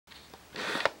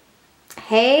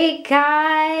Hey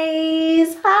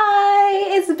guys,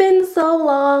 hi, it's been so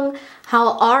long.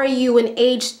 How are you in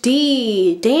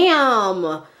HD?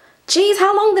 Damn, jeez,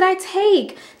 how long did I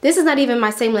take? This is not even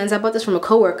my same lens. I bought this from a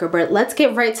coworker, but let's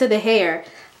get right to the hair.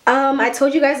 I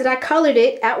told you guys that I colored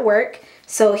it at work,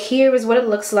 so here is what it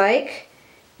looks like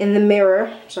in the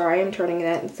mirror. Sorry, I'm turning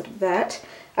that instead of that.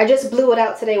 I just blew it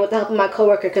out today with the help of my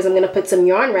coworker because I'm going to put some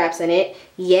yarn wraps in it.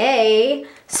 Yay!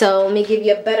 So let me give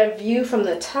you a better view from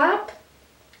the top.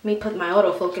 Let me put my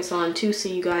autofocus on too so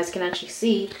you guys can actually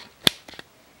see.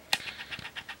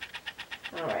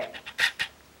 Alright.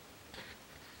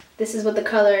 This is what the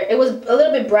color, it was a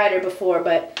little bit brighter before,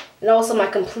 but and also my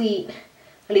complete,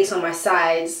 at least on my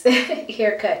sides,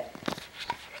 haircut.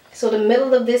 So the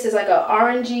middle of this is like a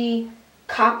orangey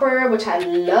copper, which I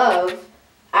love.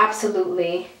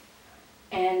 Absolutely.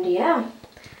 And yeah,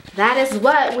 that is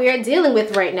what we are dealing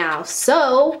with right now.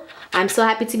 So I'm so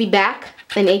happy to be back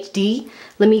in HD.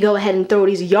 Let me go ahead and throw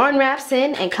these yarn wraps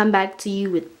in and come back to you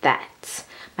with that.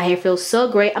 My hair feels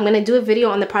so great. I'm going to do a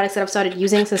video on the products that I've started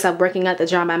using since I'm working at the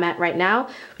job I'm at right now.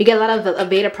 We get a lot of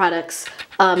Aveda products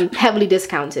heavily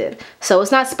discounted. So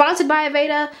it's not sponsored by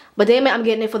Aveda, but damn it, I'm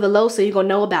getting it for the low, so you're going to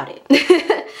know about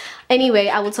it. Anyway,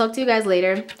 I will talk to you guys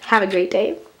later. Have a great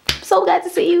day. So glad to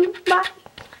see you. Bye.